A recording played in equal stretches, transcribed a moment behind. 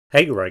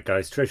Hey right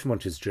guys,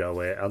 TheTrophyMuncher's Joe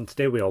here, and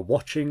today we are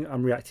watching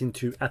and reacting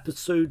to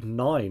episode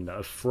 9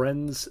 of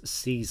Friends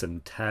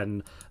Season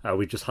 10.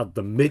 We just had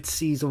the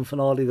mid-season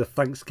finale, the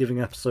Thanksgiving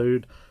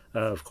episode,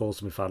 of course,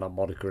 and we found out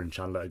Monica and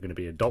Chandler are going to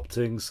be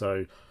adopting,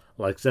 so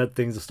like I said,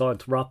 things are starting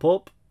to wrap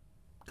up.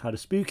 Kind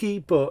of spooky,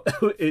 but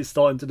it's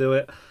starting to do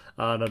it,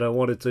 and I don't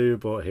want it to,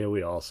 but here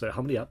we are. So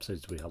how many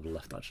episodes do we have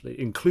left actually,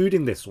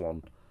 including this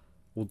one?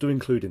 We'll do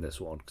including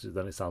this one, because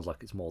then it sounds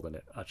like it's more than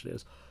it actually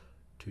is.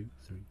 2,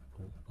 3,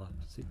 4, 5,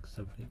 6,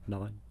 7, 8,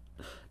 9.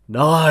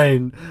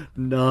 9!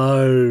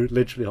 No!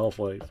 Literally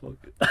halfway.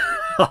 Fuck.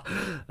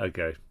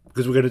 Okay.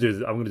 Because we're going to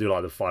do, I'm going to do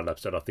like the final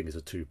episode. I think it's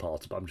a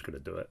 2-part, but I'm just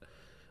going to do it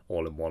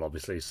all in one,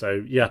 obviously.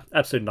 So, yeah,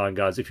 episode 9,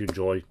 guys. If you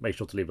enjoy, make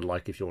sure to leave a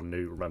like. If you're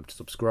new, remember to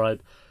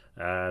subscribe.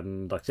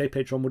 And like I say,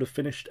 Patreon would have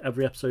finished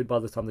every episode by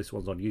the time this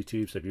one's on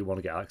YouTube. So if you want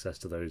to get access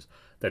to those,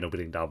 then it'll be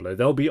linked down below.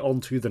 They'll be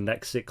on to the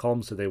next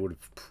sitcom, so they would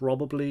have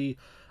probably...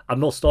 I'm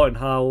not starting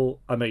How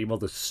I Met Your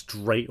Mother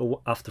straight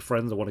after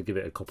Friends. I want to give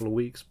it a couple of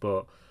weeks,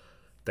 but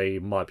they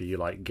might be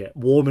like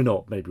warming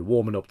up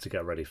to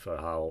get ready for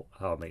How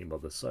I Met Your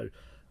Mother. So,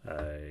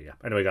 yeah.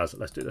 Anyway, guys,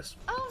 let's do this.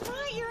 Oh,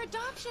 right, your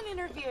adoption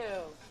interview.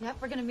 Yep,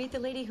 we're gonna meet the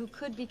lady who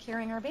could be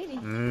carrying our baby.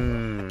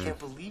 I can't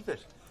believe it.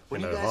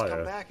 When you guys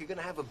come back, you're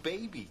gonna have a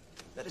baby.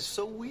 That is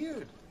so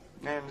weird.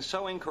 And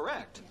so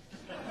incorrect.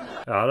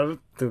 I don't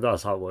think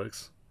that's how it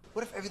works.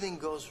 What if everything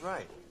goes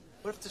right?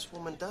 What if this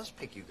woman does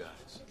pick you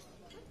guys?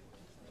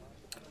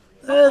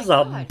 There's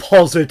that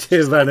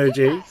positive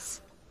energy.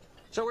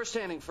 So we're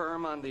standing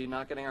firm on the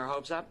not getting our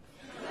hopes up?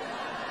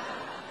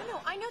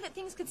 I know that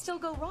things could still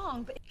go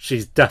wrong, but...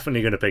 She's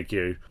definitely going to pick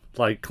you.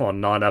 Like, come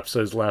on, 9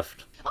 episodes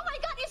left. Oh my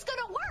god, it's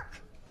gonna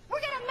work!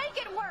 We're gonna make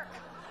it work!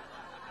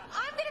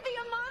 I'm gonna be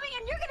a mommy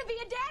and you're gonna be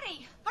a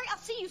daddy! Alright, I'll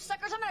see you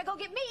suckers, I'm gonna go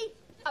get me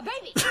a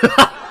baby!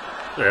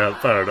 Yeah,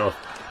 fair enough.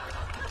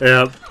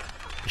 Yeah.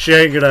 She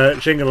ain't gonna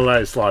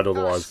let it slide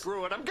otherwise. Oh,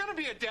 screw it, I'm gonna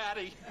be a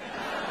daddy!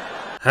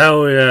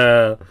 Hell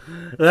yeah.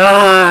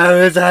 Ah,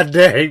 it's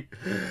ending.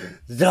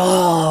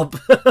 Stop.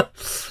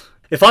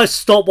 If I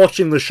stop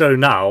watching the show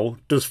now,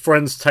 does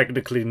Friends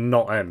technically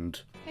not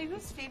end? Hey,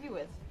 who's Phoebe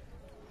with?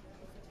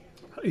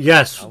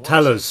 Yes,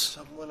 tell us.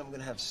 Someone I'm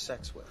gonna have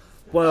sex with.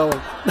 Well,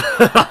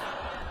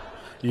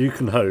 you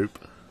can hope.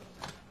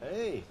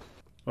 Hey.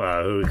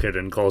 Well, who are we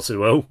kidding? Of course it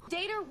will.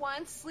 Date her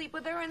once, sleep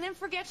with her, and then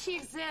forget she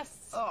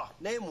exists. Oh,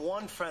 name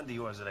one friend of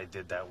yours that I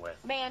did that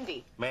with.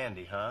 Mandy.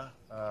 Mandy, huh?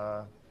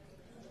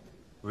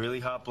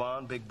 Really hot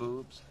blonde, big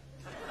boobs?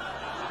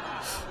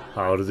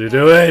 How does he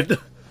do it? I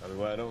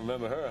don't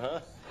remember her,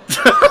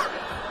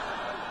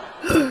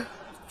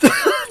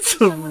 huh?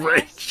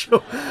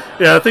 Rachel.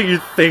 Yeah, I think you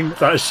think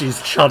that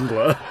she's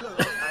Chandler. Look,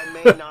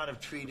 I may not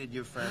have treated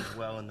your friends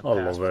well in the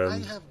past, but I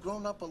have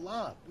grown up a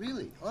lot.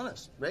 Really,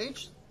 honest.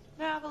 Rach?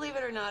 No, believe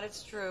it or not,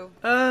 it's true.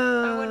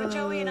 When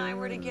Joey and I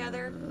were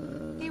together,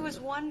 he was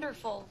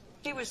wonderful.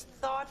 He was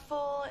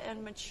thoughtful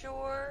and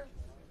mature.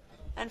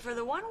 And for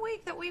the 1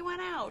 week that we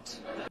went out...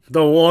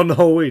 The 1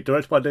 whole week,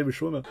 directed by David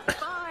Schwimmer.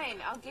 Fine,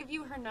 I'll give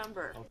you her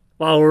number.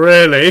 Wow,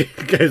 really?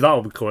 Okay,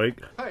 that'll be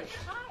quick. Hi.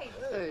 Hi.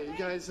 Hey,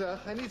 guys,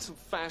 I need some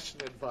fashion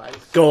advice.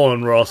 Go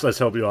on, Ross, let's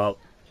help you out.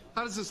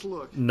 How does this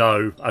look?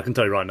 No, I can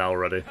tell you right now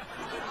already.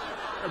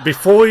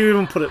 Before you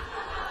even put it...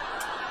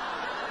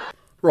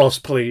 Ross,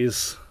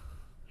 please.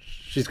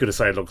 She's going to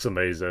say it looks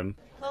amazing.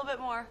 A little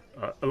bit more.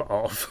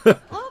 Off. A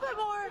little bit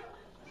more.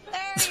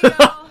 There you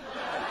go.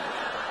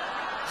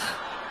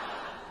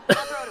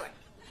 I'll throw it away.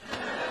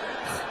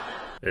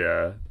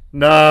 Yeah.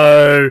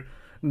 No.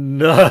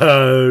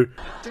 No.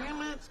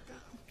 Damn it.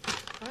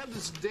 I have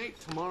this date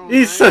tomorrow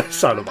He's so night,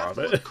 sad and I have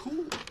about to it. look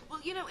cool.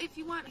 Well, you know, if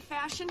you want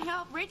fashion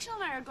help, Rachel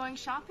and I are going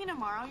shopping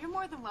tomorrow. You're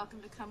more than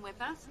welcome to come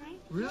with us, right?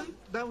 Really?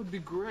 That would be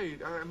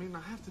great. I mean, I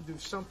have to do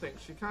something.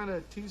 She kind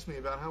of teased me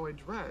about how I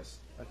dress.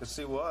 I can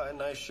see why.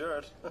 Nice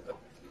shirt.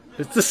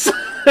 It's the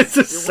You're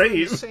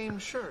wearing same. the same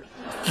shirt.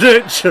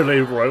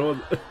 Literally, bro.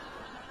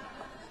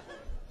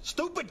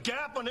 Stupid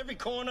gap on every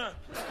corner.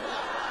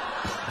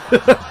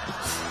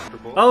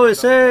 Oh,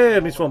 it's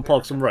him. He's from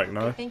Parks and Rec,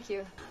 no? Thank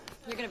you.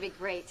 You're gonna be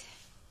great.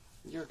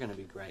 You're gonna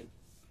be great.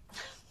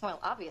 Well,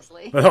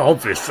 obviously.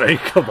 Obviously,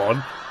 come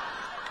on.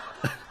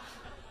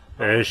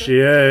 There she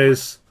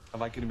is. I'd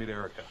like you to meet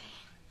Erica.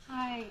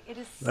 Hi, it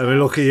is Let me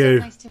look at you.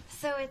 nice to...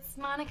 So it's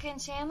Monica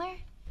and Chandler?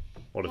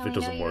 What if it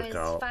doesn't work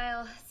out?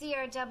 File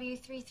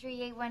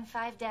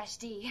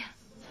CRW33815-D.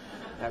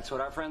 That's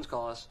what our friends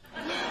call us.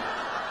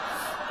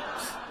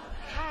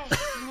 Gosh,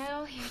 you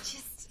know, you're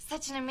just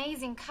such an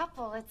amazing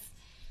couple. It's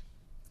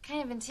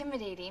kind of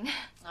intimidating.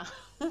 I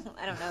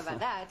don't know about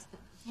that.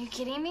 Are you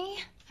kidding me?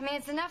 I mean,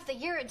 it's enough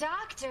that you're a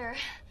doctor.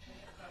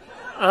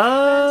 On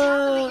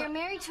top of it, you're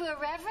married to a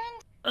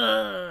reverend?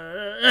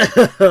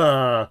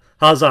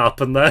 How's that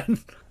happen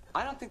then?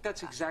 I don't think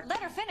that's exactly...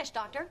 Let her finish,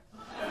 doctor.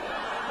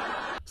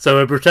 So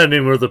we're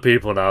pretending we're the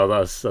people now.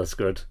 That's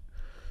good.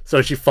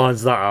 So she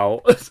finds that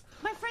out.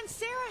 My friend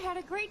Sarah had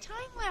a great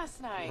time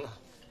last night.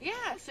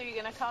 Yeah, so you're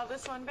gonna call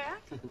this one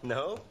back?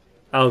 No.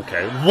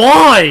 Okay.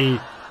 Why?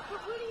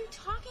 What are you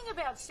talking about?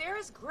 about.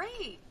 Sarah's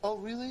great. Oh,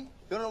 really? You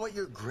don't know what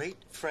your great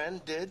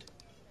friend did?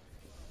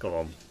 Go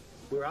on.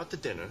 We were out to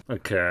dinner.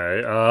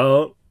 Okay,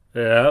 oh,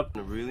 yeah.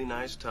 A really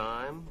nice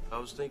time. I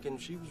was thinking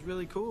she was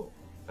really cool.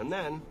 And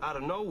then, out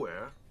of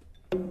nowhere...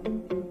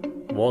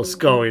 What's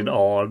going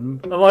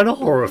on? Am I in a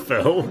horror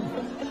film?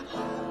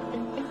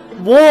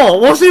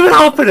 What? What's even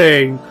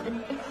happening?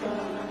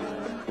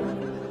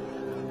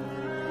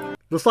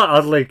 Looks like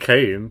Adelaide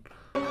Kane.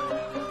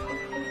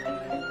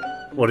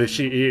 What, did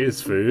she eat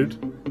his food?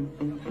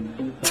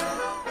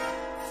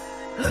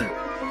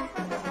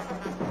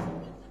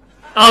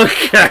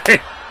 Okay!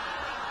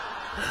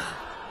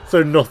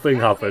 So nothing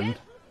happened.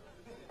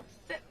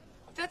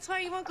 That's why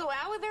you won't go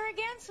out with her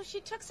again? So she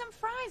took some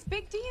fries.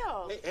 Big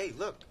deal. Hey,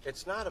 look.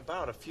 It's not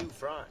about a few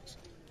fries.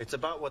 It's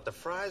about what the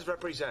fries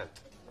represent.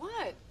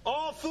 What?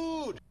 All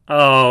food!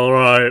 Oh,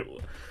 right.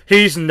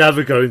 He's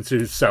never going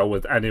to sell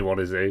with anyone,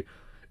 is he?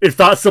 If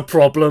that's the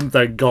problem,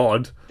 then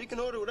God. She can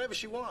order whatever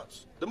she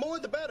wants. The more,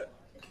 the better.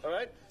 All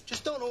right?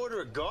 Just don't order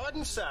a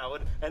garden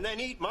salad and then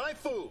eat my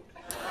food.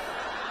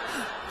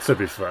 To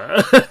be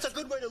fair. That's a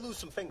good way to lose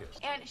some fingers.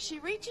 And she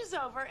reaches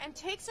over and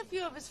takes a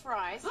few of his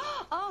fries.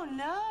 Oh,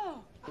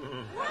 no.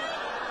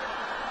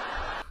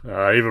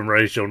 Even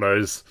Rachel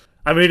knows.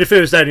 I mean, if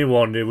it was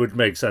anyone, it would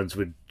make sense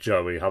with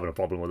Joey having a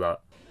problem with that.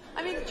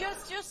 I mean,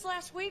 just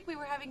last week we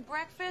were having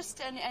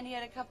breakfast and he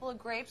had a couple of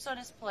grapes on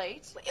his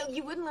plate.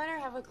 You wouldn't let her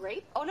have a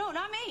grape? Oh, no,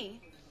 not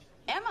me.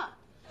 Emma.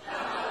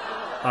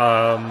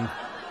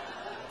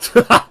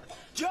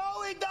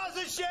 Joey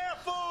doesn't share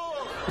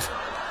food!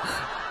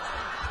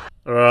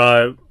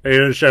 Right, he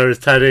doesn't share his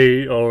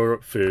teddy or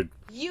food.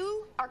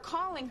 You are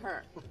calling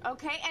her,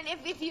 okay? And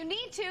if you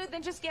need to,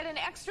 then just get an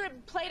extra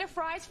plate of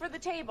fries for the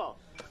table.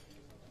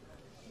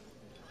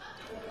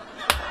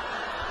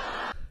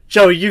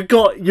 Joey,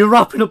 you're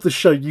wrapping up the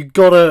show, you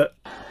gotta...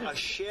 A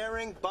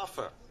sharing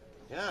buffer.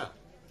 Yeah,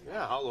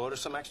 I'll order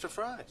some extra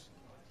fries.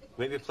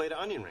 Maybe a plate of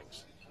onion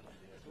rings.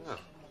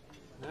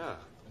 Yeah.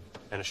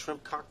 And a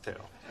shrimp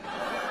cocktail.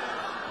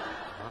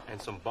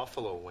 And some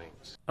buffalo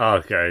wings.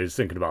 Okay, he's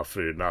thinking about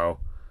food now.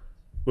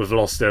 We've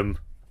lost him.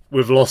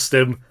 We've lost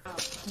him.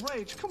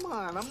 Rach, come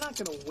on. I'm not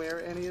going to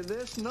wear any of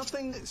this.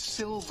 Nothing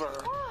silver.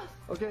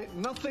 Okay?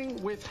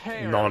 Nothing with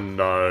hair. No. And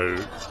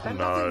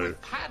nothing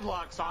with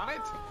padlocks on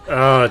it.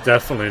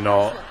 Definitely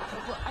not.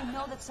 Look, I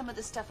know that some of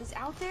this stuff is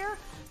out there,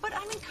 but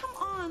I mean, come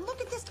on.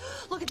 Look at this.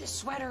 Look at this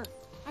sweater.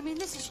 I mean,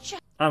 this is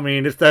just... I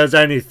mean, if there's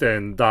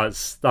anything,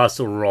 that's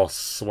a Ross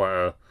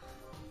sweater.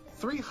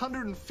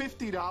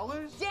 $350?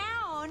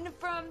 Down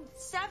from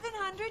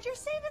 700. You're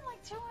saving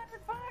like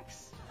 200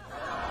 bucks.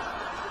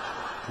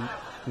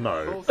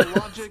 No. Both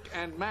logic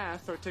and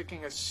math are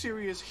taking a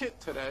serious hit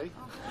today.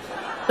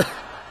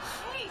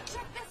 Hey,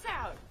 check this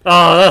out.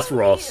 Oh, that's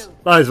Ross.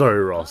 That is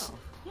very Ross.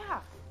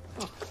 Yeah.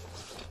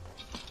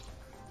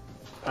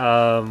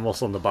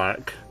 What's on the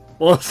back?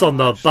 What's on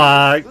the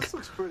back? This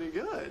looks pretty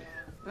good.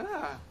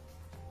 Yeah.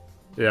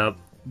 Yeah,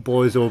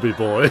 boys will be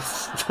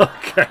boys.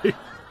 Okay.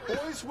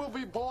 Boys will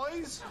be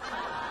boys?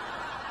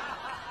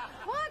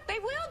 What? They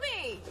will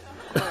be.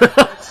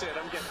 That's it.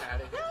 I'm getting at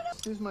it.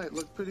 These might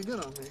look pretty good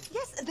on me.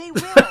 Yes, they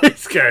will.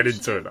 He's getting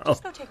into it now.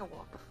 Just go take a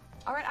walk.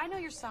 All right, I know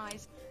your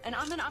size, and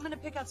I'm gonna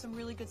pick out some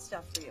really good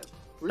stuff for you.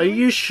 Really? Are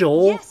you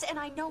sure? Yes, and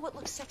I know what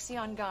looks sexy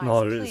on guys.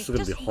 No, Please, it's gonna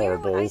be just wear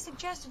what horrible. I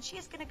suggest, and she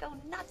is gonna go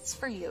nuts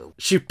for you.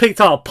 She picked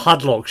out a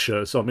padlock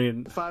shirt, so I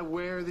mean... If I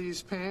wear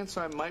these pants,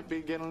 I might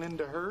be getting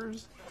into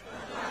hers.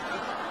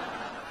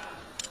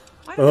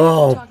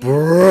 Oh,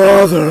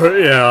 brother!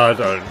 Yeah, I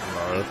don't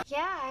know.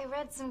 Yeah, I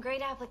read some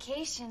great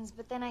applications,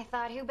 but then I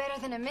thought, who better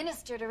than a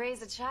minister to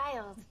raise a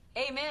child?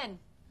 Amen.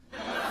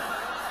 Plus,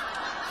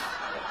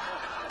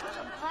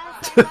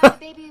 I thought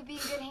the baby would be in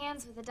good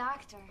hands with a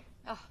doctor.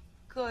 Oh,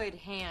 good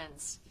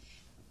hands.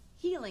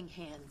 Healing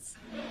hands.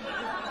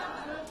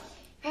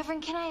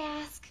 Reverend, can I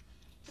ask,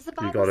 does the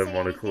You Bible got him, say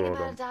Monica, anything hold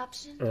about on.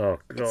 adoption? Oh,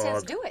 It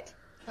says God. do it.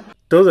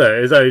 Does it?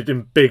 Is that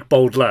in big,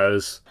 bold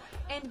letters?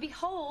 And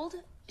behold,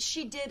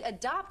 she did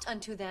adopt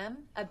unto them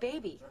a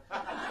baby.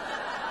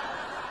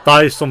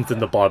 That is something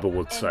the Bible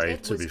would say,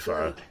 it to was be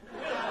fair. good.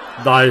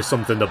 That is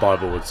something the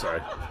Bible would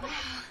say.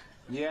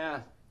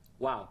 Yeah.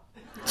 Wow.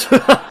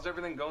 How's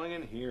everything going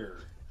in here?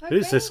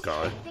 Who's this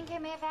guy? I think I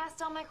may have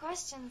asked all my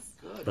questions.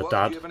 Good. The Well,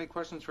 dad? do you have any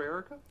questions for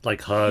Erica?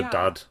 Like her Yeah,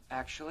 dad.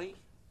 actually.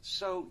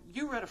 So,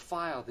 you read a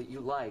file that you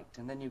liked,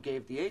 and then you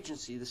gave the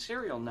agency the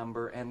serial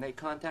number, and they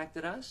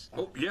contacted us?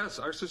 Oh, yes.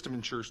 Our system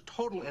ensures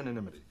total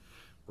anonymity.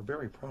 We're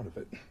very proud of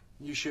it.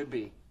 You should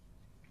be.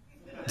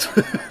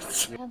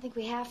 I don't think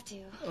we have to.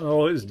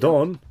 Oh, it's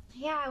done.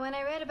 Yeah, when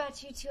I read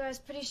about you two, I was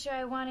pretty sure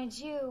I wanted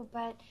you,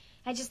 but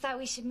I just thought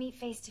we should meet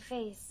face to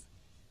face.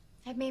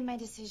 I've made my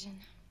decision.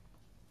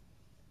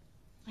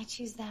 I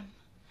choose them.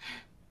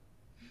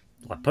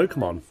 Like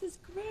Pokemon. This is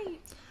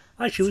great.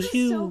 I choose This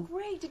is so you.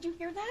 great. Did you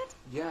hear that?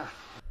 Yeah.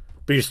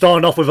 But you're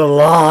starting off with a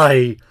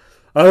lie.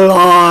 A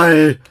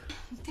lie.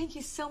 Thank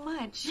you so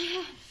much.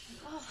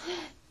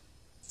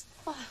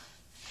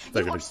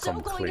 They're You gonna are so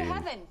come going clean. to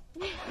heaven.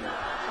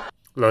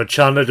 Look,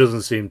 Chandler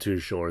doesn't seem too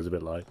sure. He's a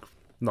bit like,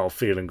 not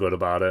feeling good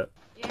about it.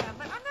 Yeah,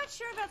 but I'm not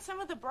sure about some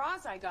of the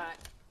bras I got.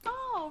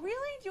 Oh,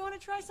 really? Do you want to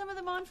try some of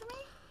them on for me?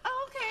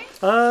 Oh,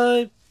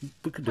 okay.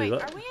 We could do Wait,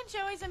 that. are we in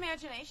Joey's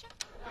imagination?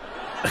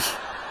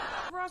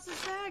 Ross's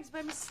bags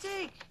by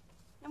mistake.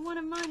 And one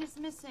of mine is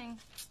missing.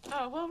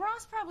 Oh, well,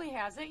 Ross probably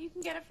has it. You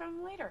can get it from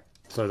him later.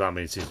 So that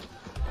means he's...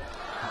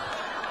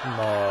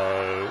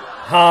 No.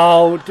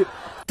 How...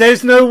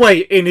 There's no way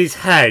in his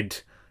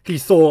head he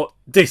thought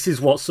this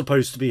is what's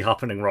supposed to be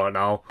happening right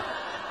now.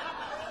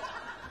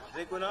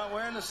 Think we're not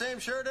wearing the same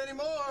shirt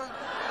anymore?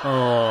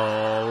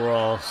 Oh,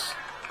 Ross.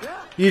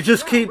 Yeah. You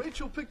just keep...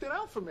 Rachel picked it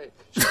out for me.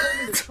 She told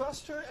me to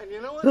trust her, and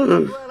you know what?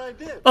 I'm glad I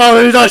did.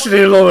 Oh, he's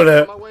actually loving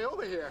it. On my way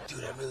over here.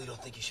 Dude, I really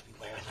don't think you should be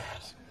wearing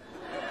that.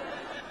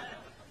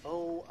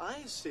 Oh,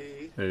 I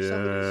see. Yeah.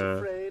 Somebody's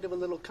afraid of a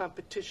little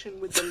competition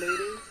with the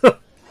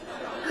ladies.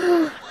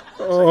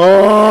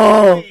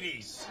 Oh!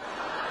 Ladies.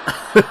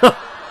 You're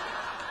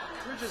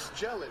just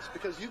jealous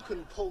because you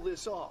couldn't pull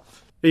this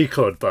off. He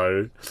could,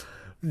 though.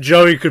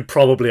 Joey could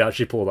probably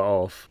actually pull that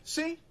off.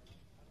 See?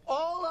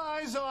 All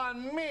eyes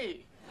on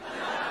me.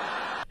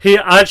 He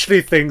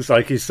actually thinks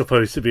like he's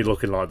supposed to be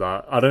looking like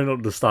that. I don't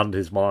understand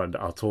his mind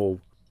at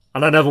all.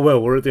 And I never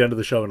will. We're at the end of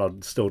the show and I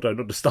still don't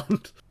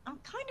understand. I'm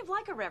kind of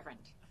like a reverend.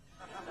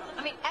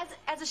 I mean,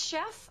 as a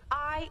chef,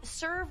 I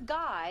serve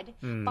God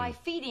by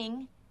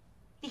feeding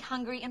the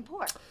hungry and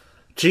poor.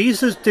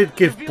 Jesus did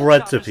give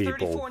bread to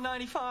people.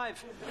 $34.95.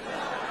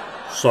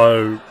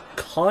 So,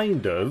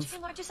 kind of.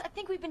 I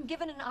think we've been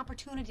given an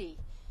opportunity.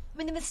 I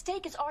mean, the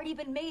mistake has already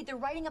been made. They're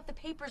writing up the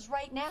papers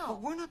right now.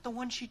 But we're not the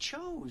one she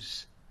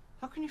chose.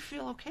 How can you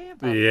feel okay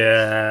about it?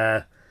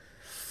 Yeah.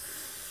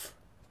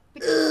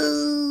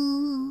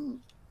 Because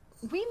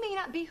we may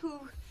not be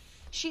who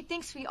she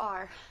thinks we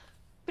are,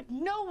 but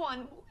no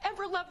one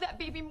ever loved that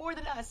baby more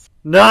than us.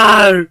 No!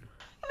 I mean,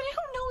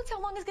 who knows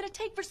how long it's going to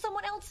take for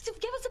someone else to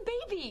give us a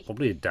baby?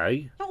 Probably a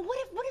day. But what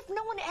if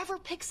no one ever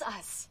picks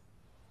us?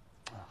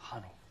 Oh,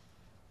 honey.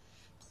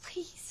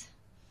 Please.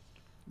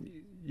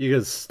 You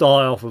can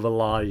start off with a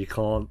lie, you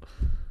can't.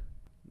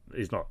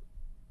 He's not.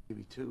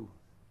 Maybe too.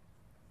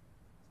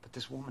 But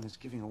this woman is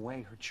giving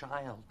away her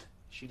child.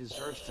 She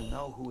deserves to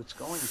know who it's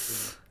going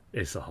to.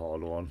 It's a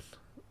hard one.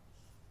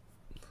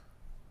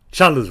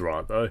 Chandler's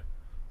right, though.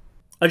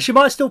 And she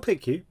might still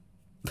pick you.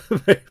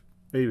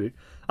 Maybe.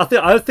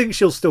 I think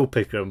she'll still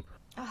pick him.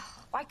 Oh,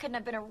 why couldn't I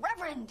have been a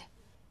reverend?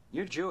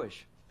 You're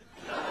Jewish.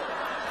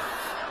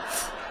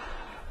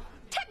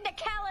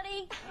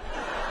 Technicality.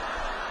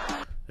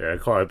 Yeah,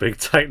 quite a big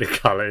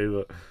technicality,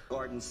 but...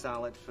 Garden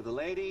salad for the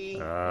lady.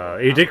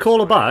 He did call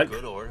her back.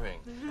 Good ordering.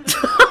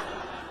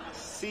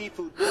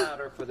 Seafood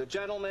platter for the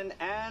gentleman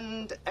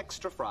and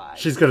extra fries.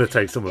 She's gonna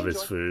take some of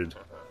his food.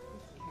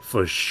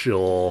 For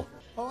sure.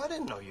 Oh, I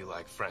didn't know you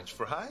liked French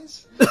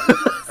fries.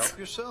 Help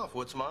yourself.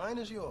 What's mine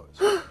is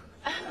yours.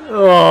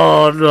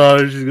 Oh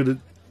no, she's gonna...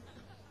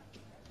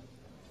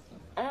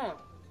 Oh,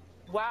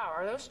 wow.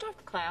 Are those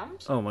stuffed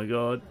clams? Oh my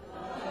god.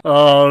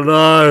 Oh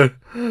no.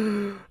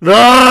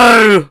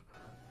 No!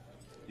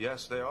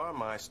 Yes, they are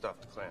my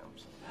stuffed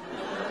clams.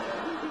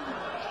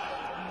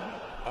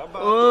 How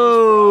about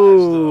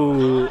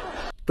Oh!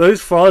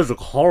 Those fries look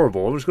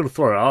horrible. I'm just gonna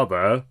throw it out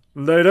there.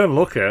 They don't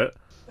look it.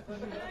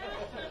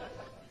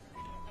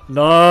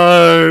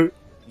 No!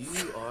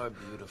 You are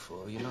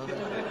beautiful, you know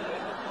that?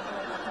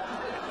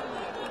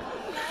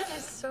 That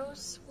is so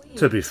sweet.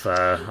 To be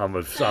fair,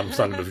 I'm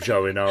standing with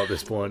Joey now at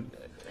this point.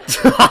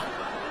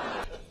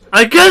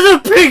 I get a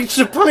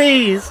picture,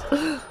 please!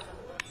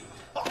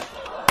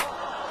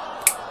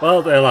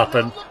 Well, it'll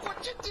happen. Look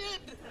what you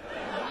did!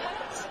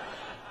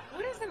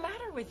 What is the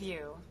matter with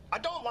you? I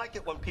don't like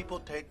it when people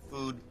take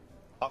food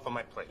off of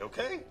my plate,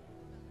 okay?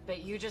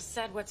 But you just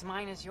said what's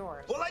mine is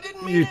yours. Well, I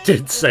didn't mean You it.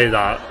 did say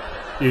that.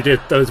 You did.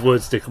 Those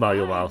words did come out of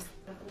your mouth.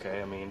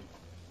 Okay, I mean,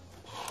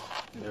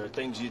 there are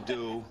things you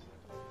do,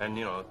 and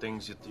you know,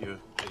 things that you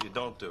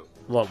don't do.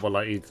 What will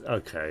I eat?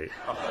 Okay.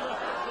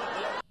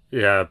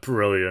 Yeah,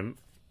 brilliant.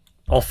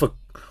 Was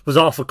that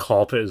off a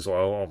carpet as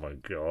well? Oh my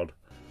god.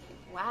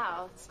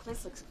 Wow, this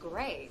place looks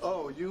great.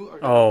 Oh, you are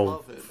gonna Oh.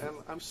 love it. And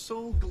I'm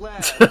so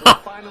glad we're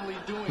finally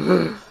doing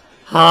this.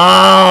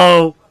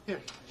 How?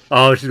 Here.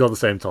 Oh, she's got the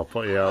same top.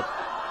 But yeah.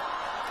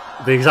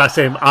 The exact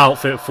same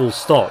outfit, full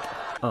stop.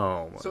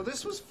 Oh my. So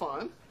this was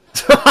fun.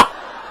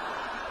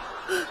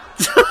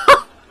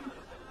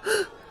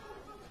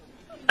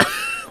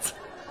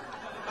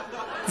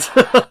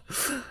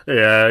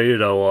 Yeah, you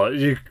know what?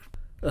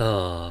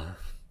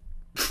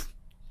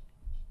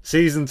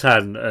 Season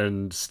 10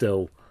 and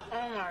still.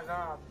 Oh my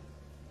god.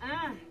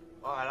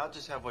 All right, I'll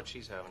just have what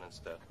she's having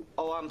instead.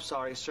 Oh, I'm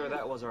sorry, sir.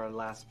 That was our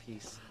last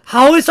piece.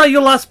 How is that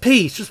your last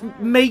piece? Just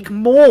make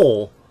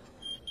more.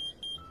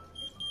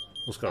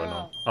 What's going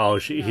on? Oh,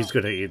 he's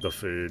gonna eat the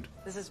food.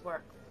 This is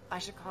work. I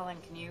should call in.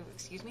 Can you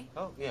excuse me?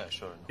 Oh, yeah,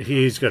 sure.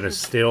 He's gonna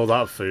steal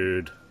that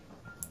food.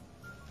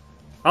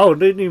 Oh,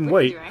 didn't even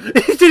What are wait. you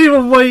He didn't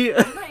even wait.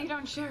 I thought you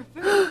don't share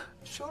food.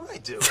 Sure I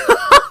do.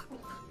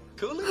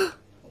 Coolly?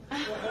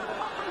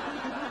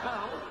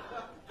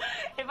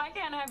 If I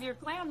can't have your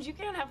clams, you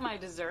can't have my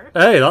dessert.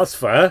 Hey, that's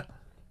fair.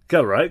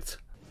 Get wrecked.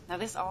 Now,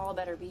 this all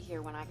better be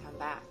here when I come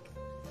back.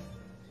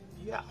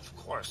 Yeah, of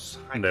course.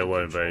 There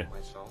won't be.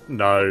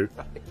 No.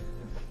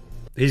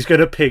 He's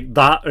going to pick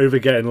that over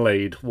getting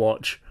laid.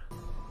 Watch.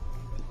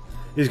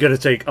 He's going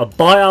to take a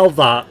bite out of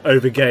that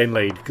over getting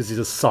laid because he's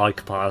a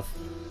psychopath.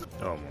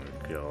 Oh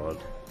my god.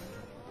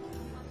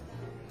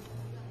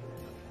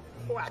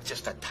 Well,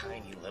 just a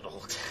tiny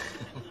little.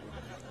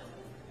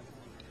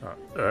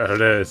 There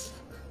it is.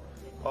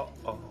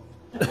 Uh-oh.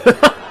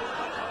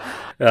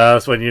 Yeah,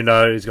 that's when you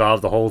know he's going to have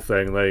the whole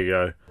thing. There you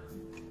go.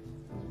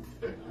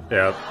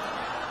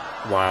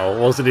 Yeah. Wow,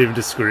 wasn't even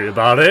discreet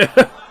about it.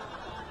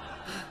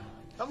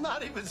 I'm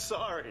not even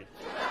sorry.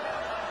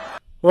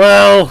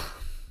 Well,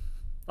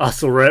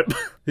 that's a rip.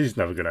 He's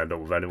never going to end up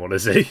with anyone,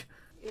 is he?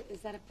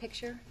 Is that a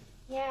picture?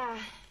 Yeah,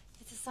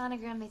 it's a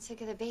sonogram they took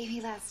of the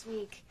baby last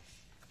week.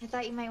 I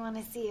thought you might want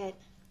to see it.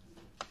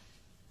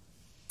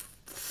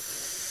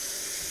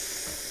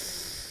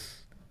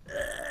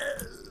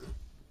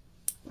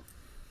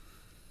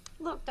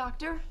 Look,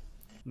 Doctor.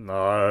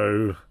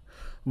 No.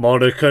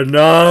 Monica,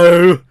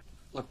 no!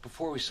 Look,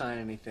 before we sign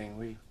anything,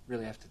 we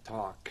really have to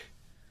talk.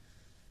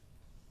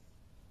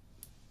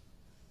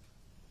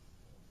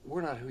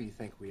 We're not who you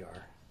think we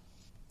are.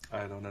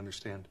 I don't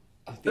understand.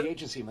 The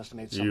agency must have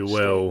made some You mistake.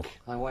 will.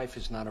 My wife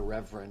is not a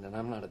reverend, and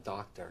I'm not a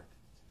doctor.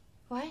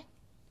 What?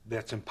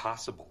 That's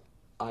impossible.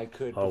 I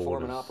could I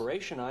perform an would've-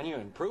 operation on you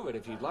and prove it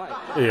if you'd like.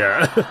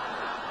 Yeah.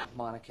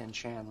 Monica and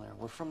Chandler,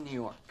 we're from New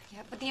York.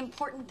 Yeah, but the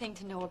important thing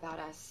to know about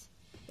us.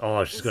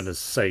 Oh, she's going to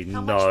say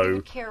How much we no.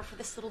 would care for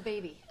this little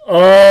baby.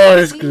 Oh,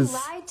 it's We going to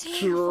lied to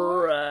you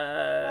before?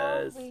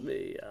 stress Well, we-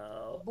 me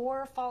out.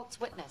 Bore false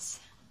witness.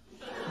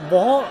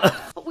 What?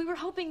 But we were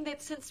hoping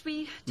that since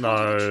we told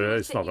No, you the truth,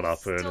 it's that not you gonna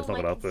happen, still it's not might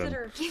gonna happen.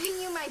 consider-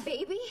 Giving you my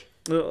baby?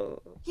 Oh,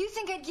 You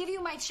think I'd give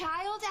you my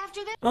child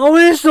after this?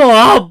 it's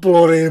not that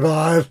bloody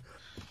bad.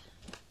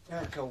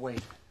 Erica,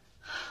 wait.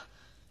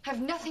 I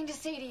have nothing to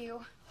say to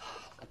you.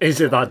 Is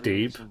it that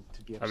deep? Reason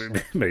to be I mean,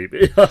 upset. maybe.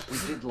 We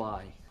did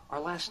lie. Our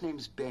last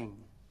name's Bing.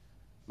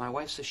 My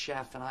wife's a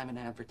chef, and I'm in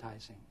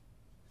advertising.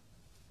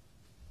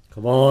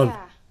 Come on.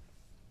 Yeah.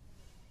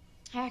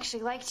 I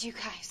actually liked you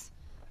guys.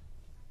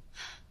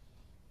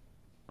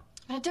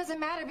 But it doesn't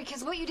matter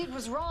because what you did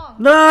was wrong.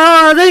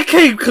 Nah, they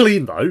came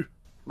clean though.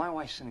 My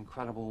wife's an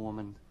incredible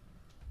woman.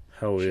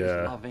 Hell She's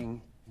yeah.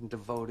 loving and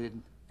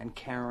devoted and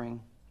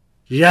caring.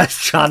 Yes,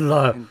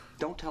 Chandler. And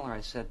don't tell her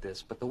I said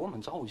this, but the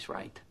woman's always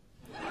right.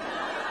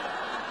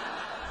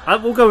 I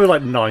will go with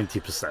like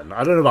 90%.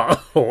 I don't know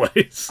about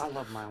always. I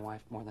love my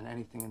wife more than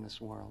anything in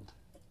this world.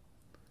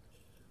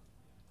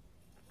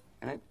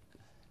 And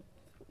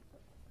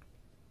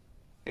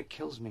it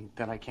kills me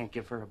that I can't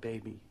give her a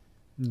baby.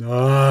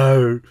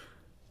 No.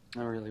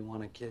 I really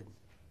want a kid.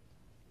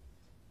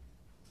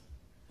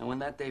 And when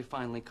that day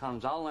finally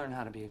comes, I'll learn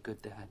how to be a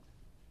good dad.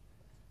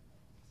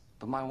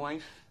 But my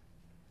wife,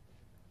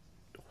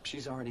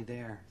 she's already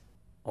there.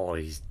 Oh,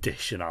 he's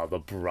dishing out the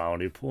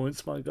brownie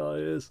points, my guy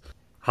is.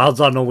 How does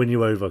that not win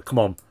you over? Come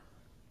on.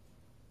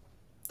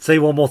 Say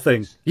one more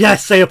thing.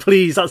 Yes, say a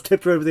please. That's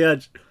tipped her over the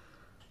edge.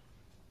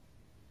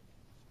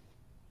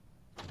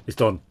 It's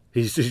done.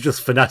 He's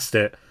just finessed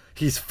it.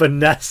 He's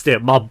finessed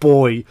it, my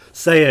boy.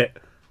 Say it.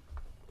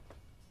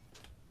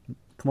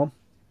 Come on.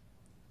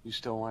 You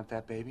still want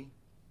that baby?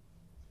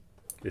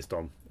 It's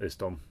done. It's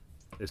done.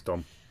 It's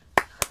done.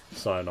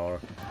 Sayonara.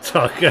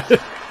 Okay.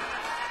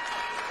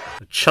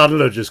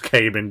 Chandler just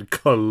came in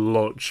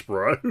clutch,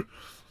 bro.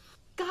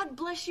 God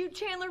bless you,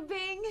 Chandler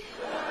Bing.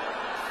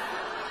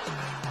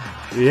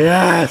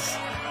 Yes!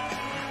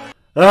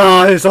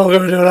 Oh, it's all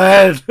going to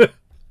an end!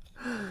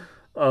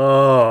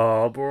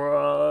 Oh,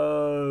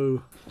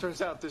 bro.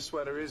 Turns out this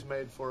sweater is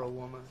made for a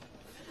woman.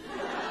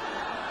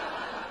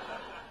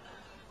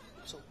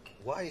 So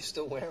why are you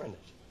still wearing it?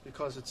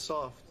 Because it's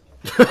soft.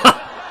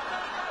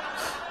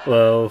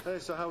 Well, Hey,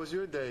 so how was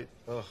your date?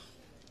 Oh,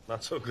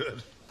 not so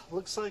good.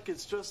 Looks like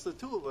it's just the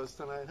two of us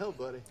tonight, huh,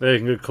 buddy? they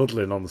can go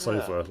cuddling on the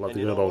sofa Yeah, like and the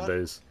you good know old what?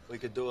 days. We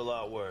could do a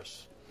lot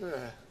worse.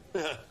 Yeah.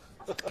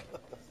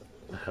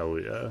 Hell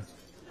yeah.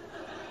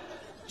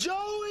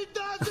 Joey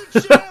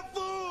doesn't share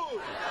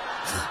food!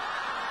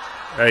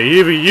 Hey,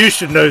 even you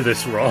should know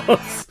this,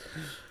 Ross.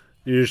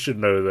 You should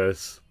know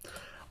this.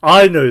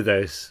 I know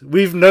this.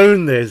 We've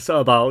known this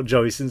about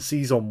Joey since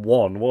season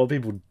 1. What are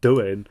people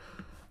doing?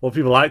 What are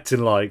people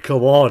acting like?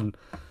 Come on.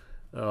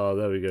 Oh,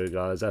 there we go,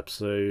 guys.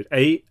 Episode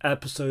 8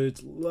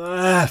 episodes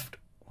left.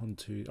 1,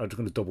 2. I'm just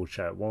going to double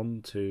check.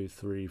 1, 2,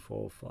 3,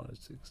 4, 5,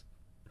 6.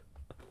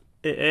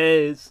 It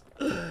is.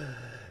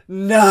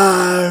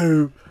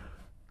 No!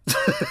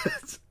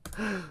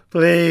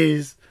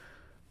 Please.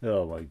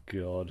 Oh my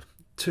god.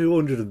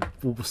 200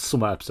 and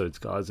some episodes,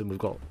 guys, and we've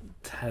got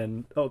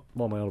 10. Oh,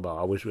 what am I on about?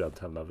 I wish we had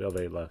 10 left. We have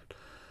 8 left.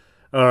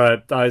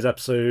 Alright, that is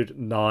episode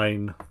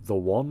 9. The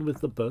one with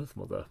the birth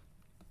mother.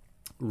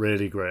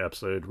 Really great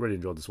episode. Really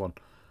enjoyed this one.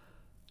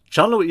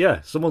 Chandler,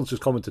 yeah, someone's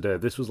just commented here.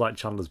 This was like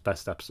Chandler's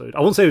best episode. I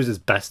wouldn't say it was his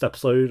best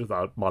episode.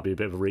 That might be a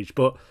bit of a reach.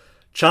 But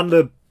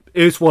Chandler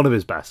is one of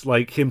his best.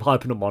 Like him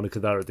hyping up Monica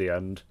there at the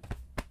end.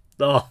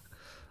 Oh,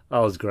 That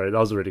was great. That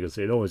was a really good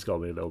scene. It almost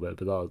got me a little bit,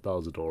 but that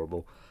was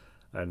adorable.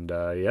 And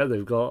yeah,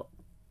 they've got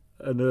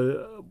an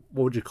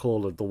what would you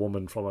call it? The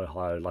woman from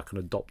Ohio, like an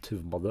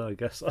adoptive mother, I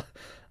guess.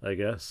 I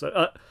guess.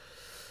 So,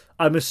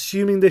 I'm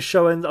assuming this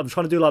show ends. I'm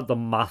trying to do like the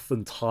math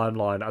and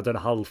timeline. I don't know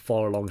how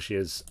far along she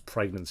is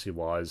pregnancy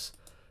wise.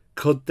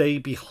 Could they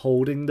be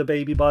holding the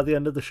baby by the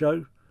end of the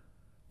show?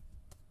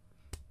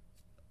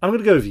 I'm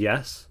gonna go with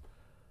yes.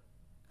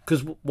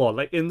 Because what,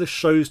 like in the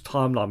show's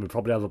timeline, we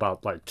probably have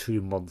about like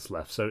 2 months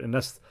left. So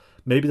unless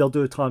maybe they'll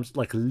do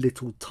like a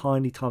little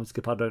tiny time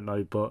skip, I don't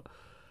know, but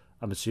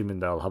I'm assuming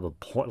they'll have a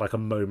point, like a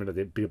moment at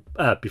the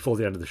before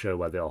the end of the show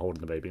where they are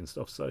holding the baby and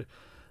stuff. So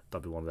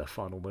that'll be one of their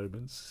final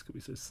moments. It's gonna be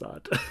so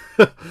sad.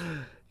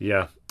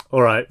 Yeah.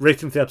 All right.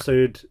 Rating for the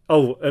episode.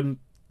 Oh,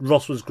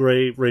 Ross was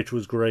great. Rachel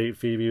was great.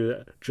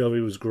 Phoebe,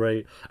 Joey was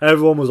great.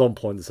 Everyone was on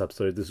point this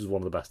episode. This is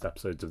one of the best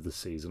episodes of the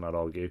season, I'd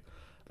argue.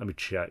 Let me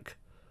check.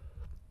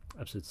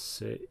 Episode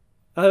 6.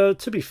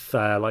 To be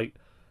fair, like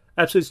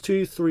episodes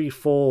 2, 3,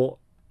 4,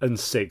 and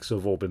 6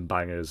 have all been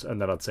bangers, and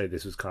then I'd say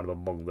this was kind of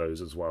among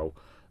those as well.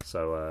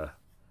 So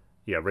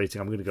yeah, rating,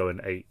 I'm going to go in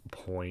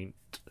 8.3.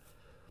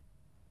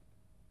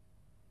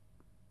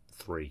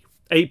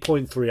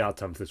 8.3 out of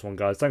 10 for this one,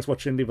 guys. Thanks for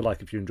watching. Leave a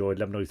like if you enjoyed.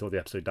 Let me know what you thought of the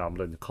episode down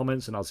below in the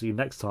comments, and I'll see you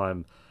next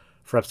time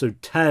for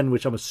episode 10,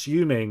 which I'm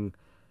assuming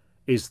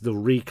is the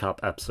recap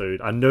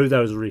episode. I know there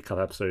was a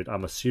recap episode.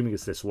 I'm assuming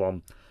it's this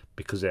one,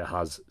 because it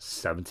has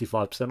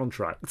 75% on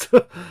Tracked,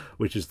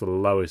 which is the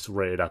lowest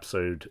rated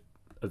episode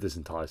of this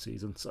entire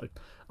season. So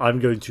I'm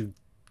going to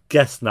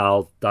guess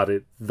now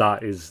that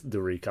that is the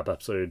recap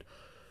episode,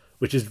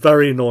 which is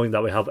very annoying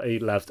that we have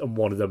 8 left and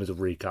one of them is a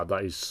recap.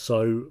 That is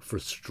so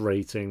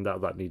frustrating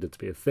that needed to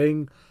be a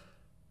thing.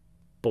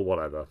 But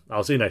whatever.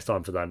 I'll see you next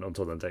time for then.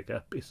 Until then, take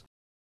care. Peace.